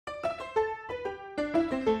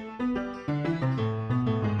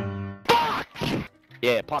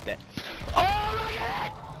Yeah, pop that. Oh my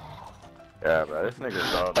god! Yeah, bro, this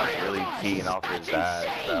nigga's all really teeing off his ass,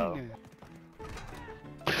 bro.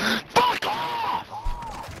 Fuck off!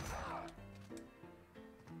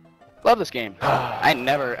 Love this game. I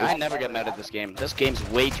never get mad at this game. This game's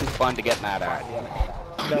way too fun to get mad at.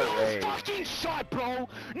 No way. Fucking shot, bro!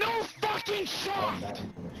 No fucking shot!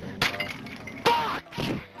 Fuck!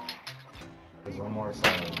 There's one more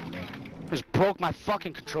side. Just broke my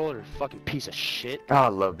fucking controller, fucking piece of shit. Oh, I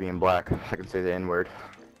love being black. I can say the N-word.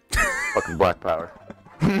 Fucking black power.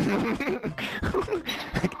 Let me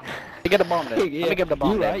get a bomb there. Let me get the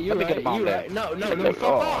bomb there. Let me get a bomb there. No, fuck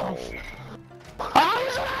off. I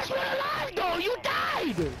was the last one alive, though. You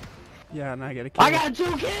died. Yeah, and I got a kill. I got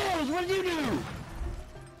 2 kills. What did you do?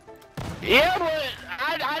 Yeah, but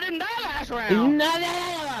I didn't die last round. No.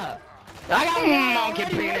 I got monkey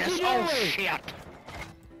penis. Oh shit.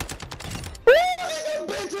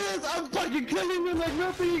 Bitches! I'm fucking killing them like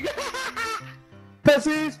nothing!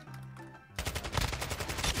 Pussies!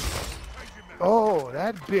 Oh,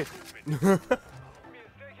 that bitch.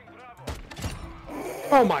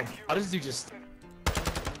 Oh my god, this dude just...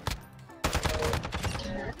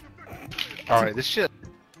 Alright, this shit.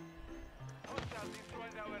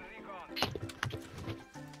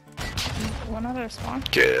 One other spawn.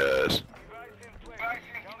 Yes.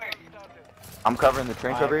 I'm covering the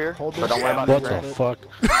trench over here, hold so this don't worry down. about What the the trench.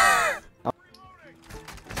 fuck?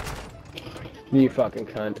 You fucking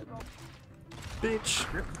cunt. Bitch.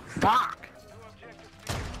 Fuck!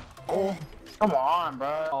 Oh, come on,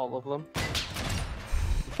 bro. All of them.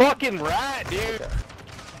 Fucking rat, dude.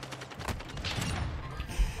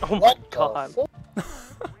 Oh my god.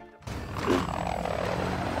 I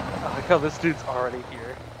like how this dude's already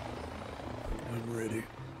here. I'm ready.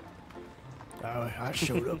 I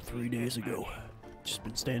showed up 3 days ago. Just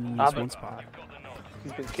been standing in I've this been- one spot.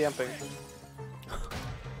 He's been camping.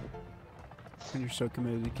 When you're so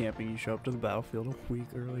committed to camping, you show up to the battlefield a week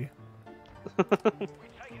early.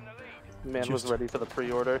 Man was ready for the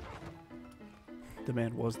pre-order. The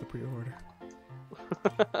man was the pre-order.